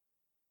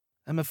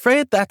I'm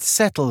afraid that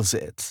settles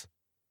it."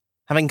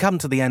 Having come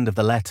to the end of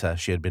the letter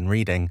she had been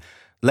reading,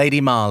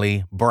 Lady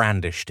Marley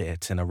brandished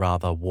it in a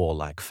rather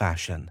warlike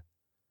fashion.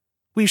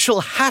 "We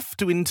shall have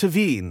to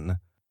intervene."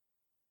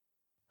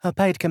 Her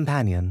paid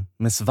companion,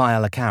 Miss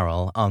Viola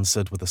Carroll,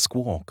 answered with a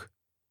squawk.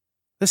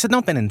 This had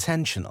not been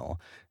intentional.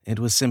 It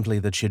was simply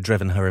that she had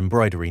driven her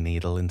embroidery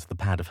needle into the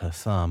pad of her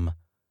thumb.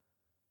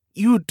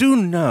 "You do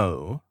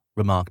know,"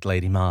 remarked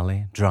Lady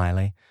Marley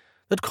dryly,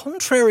 "that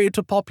contrary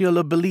to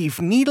popular belief,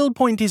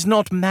 needlepoint is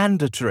not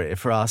mandatory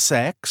for our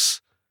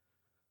sex."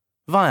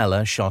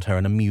 Viola shot her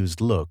an amused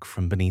look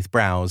from beneath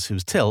brows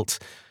whose tilt,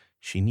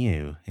 she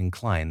knew,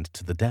 inclined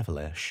to the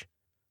devilish.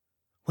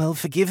 "Well,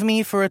 forgive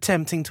me for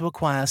attempting to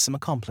acquire some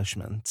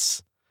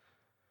accomplishments."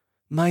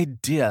 "My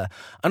dear,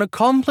 an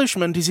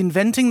accomplishment is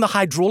inventing the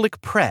hydraulic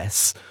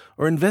press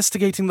or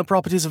investigating the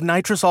properties of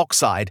nitrous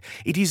oxide.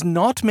 It is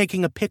not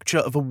making a picture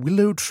of a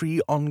willow tree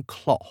on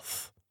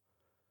cloth."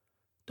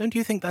 "Don't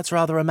you think that's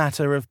rather a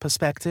matter of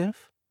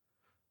perspective?"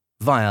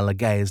 Viola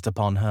gazed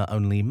upon her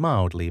only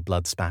mildly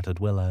blood-spattered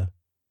willow.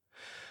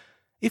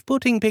 "If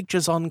putting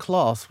pictures on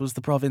cloth was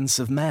the province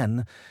of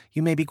men,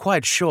 you may be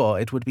quite sure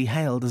it would be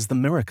hailed as the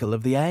miracle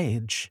of the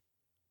age."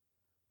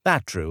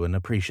 That drew an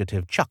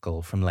appreciative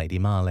chuckle from Lady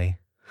Marley.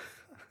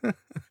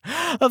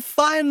 "A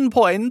fine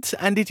point,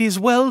 and it is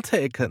well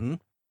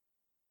taken."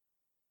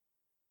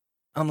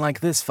 Unlike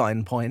this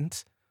fine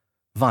point,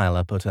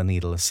 Viola put her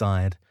needle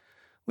aside,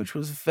 which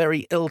was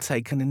very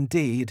ill-taken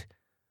indeed,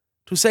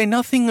 to say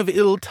nothing of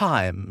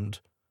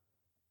ill-timed.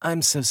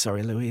 "I'm so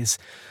sorry, Louise.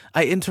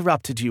 I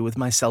interrupted you with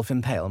my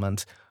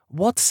self-impalement.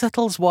 What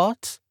settles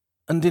what?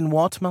 And in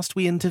what must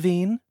we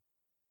intervene?"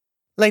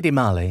 Lady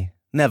Marley,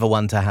 never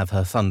one to have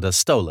her thunder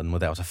stolen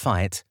without a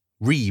fight,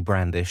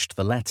 rebrandished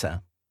the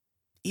letter.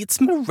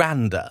 "It's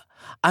Miranda.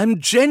 I'm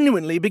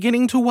genuinely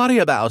beginning to worry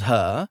about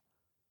her."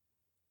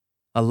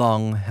 A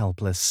long,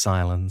 helpless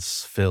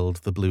silence filled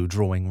the blue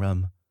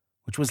drawing-room,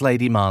 which was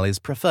Lady Marley's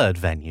preferred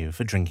venue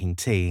for drinking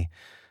tea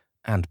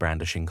and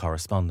brandishing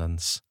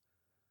correspondence.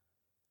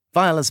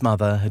 Viola's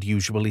mother had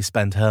usually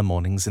spent her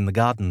mornings in the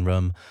garden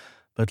room,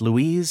 but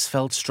Louise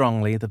felt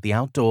strongly that the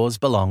outdoors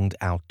belonged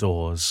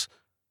outdoors,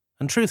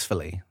 and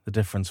truthfully, the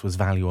difference was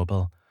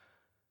valuable.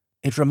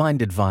 It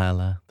reminded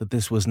Viola that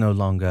this was no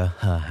longer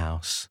her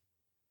house,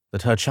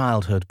 that her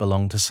childhood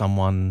belonged to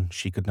someone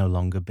she could no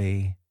longer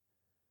be.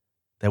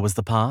 There was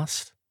the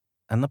past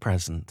and the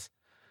present,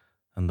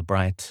 and the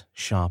bright,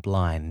 sharp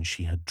line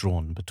she had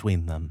drawn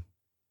between them.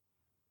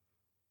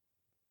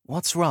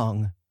 "What's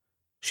wrong?"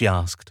 she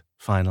asked,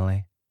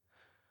 finally.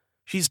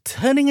 "She's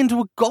turning into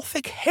a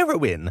Gothic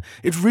heroine.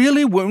 It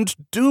really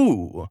won't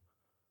do."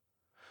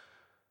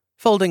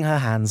 Folding her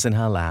hands in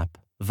her lap,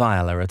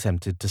 Viola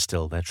attempted to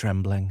still their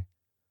trembling.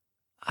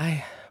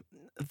 I'm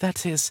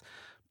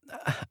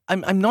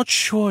not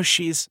sure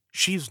she's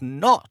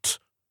not.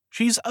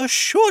 She's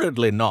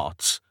assuredly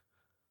not."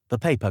 The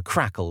paper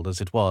crackled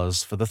as it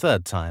was, for the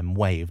third time,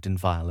 waved in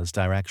Viola's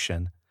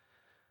direction.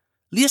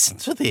 "Listen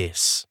to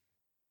this.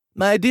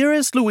 My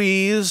dearest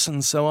Louise,"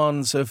 and so on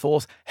and so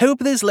forth. "Hope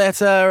this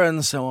letter,"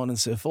 and so on and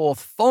so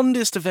forth.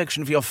 "Fondest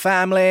affection for your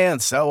family,"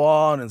 and so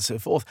on and so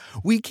forth.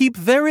 "We keep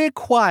very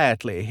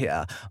quietly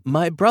here,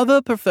 my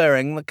brother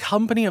preferring the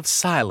company of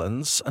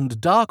silence and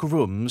dark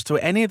rooms to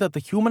any that the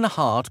human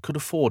heart could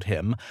afford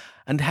him,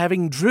 and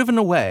having driven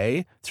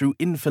away, through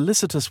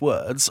infelicitous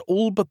words,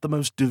 all but the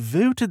most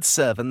devoted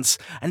servants,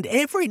 and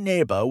every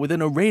neighbour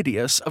within a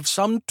radius of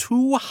some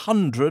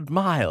 200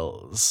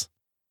 miles.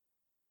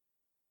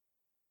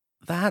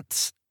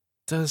 "That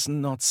does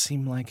not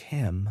seem like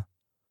him,"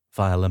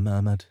 Viola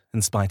murmured,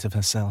 in spite of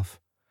herself.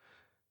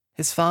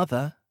 "His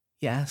father,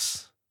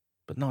 yes,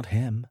 but not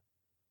him."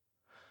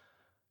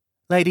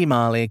 Lady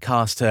Marley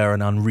cast her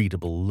an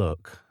unreadable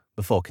look,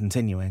 before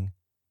continuing.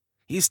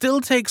 "He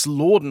still takes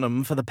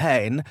laudanum for the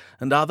pain,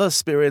 and other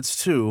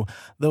spirits too,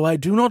 though I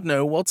do not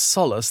know what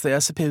solace they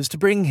are supposed to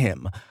bring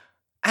him.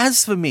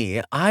 As for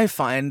me, I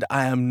find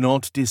I am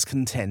not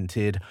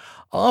discontented.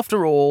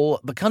 After all,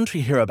 the country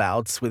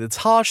hereabouts, with its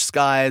harsh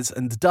skies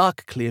and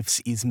dark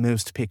cliffs, is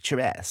most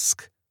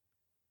picturesque."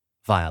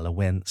 Viola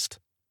winced.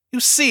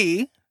 "You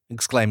see,"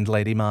 exclaimed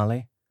Lady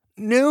Marley.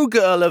 "No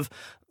girl of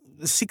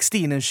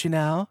 16, is she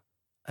now?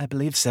 I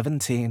believe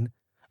 17.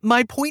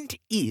 My point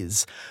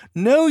is,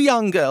 no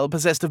young girl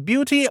possessed of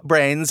beauty,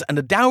 brains, and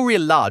a dowry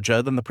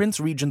larger than the Prince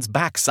Regent's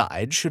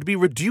backside should be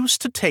reduced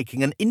to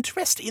taking an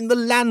interest in the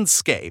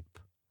landscape."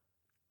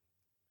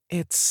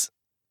 It's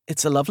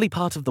a lovely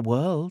part of the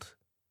world."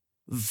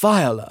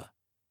 "Viola!"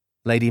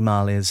 Lady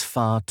Marley's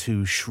far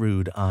too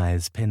shrewd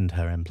eyes pinned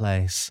her in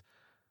place.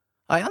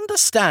 "I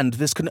understand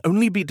this can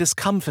only be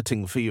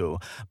discomforting for you,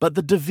 but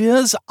the De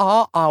Veres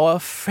are our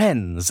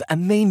friends,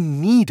 and they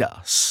need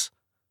us."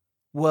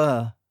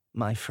 "Were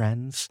my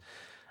friends,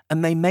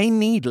 and they may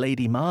need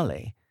Lady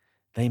Marley.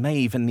 They may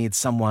even need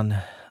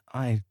someone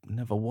I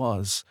never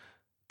was,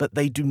 but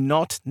they do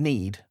not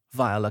need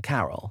Viola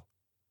Carroll."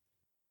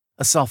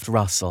 A soft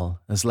rustle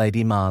as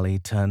Lady Marley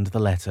turned the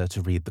letter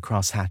to read the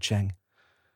cross-hatching.